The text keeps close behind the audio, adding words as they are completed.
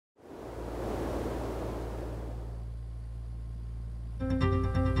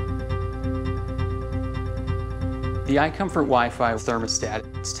The iComfort Wi-Fi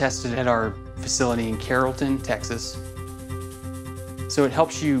thermostat is tested at our facility in Carrollton, Texas. So it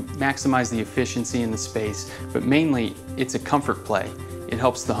helps you maximize the efficiency in the space, but mainly it's a comfort play. It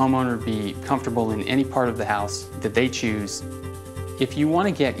helps the homeowner be comfortable in any part of the house that they choose. If you want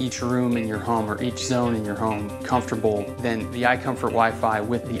to get each room in your home or each zone in your home comfortable, then the iComfort Wi-Fi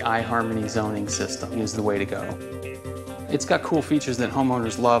with the iHarmony zoning system is the way to go. It's got cool features that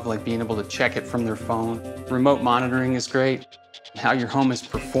homeowners love, like being able to check it from their phone. Remote monitoring is great. How your home is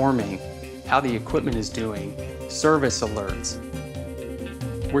performing, how the equipment is doing, service alerts.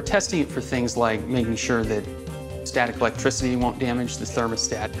 We're testing it for things like making sure that static electricity won't damage the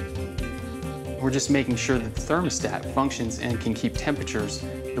thermostat. We're just making sure that the thermostat functions and can keep temperatures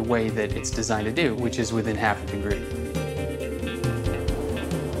the way that it's designed to do, which is within half a degree.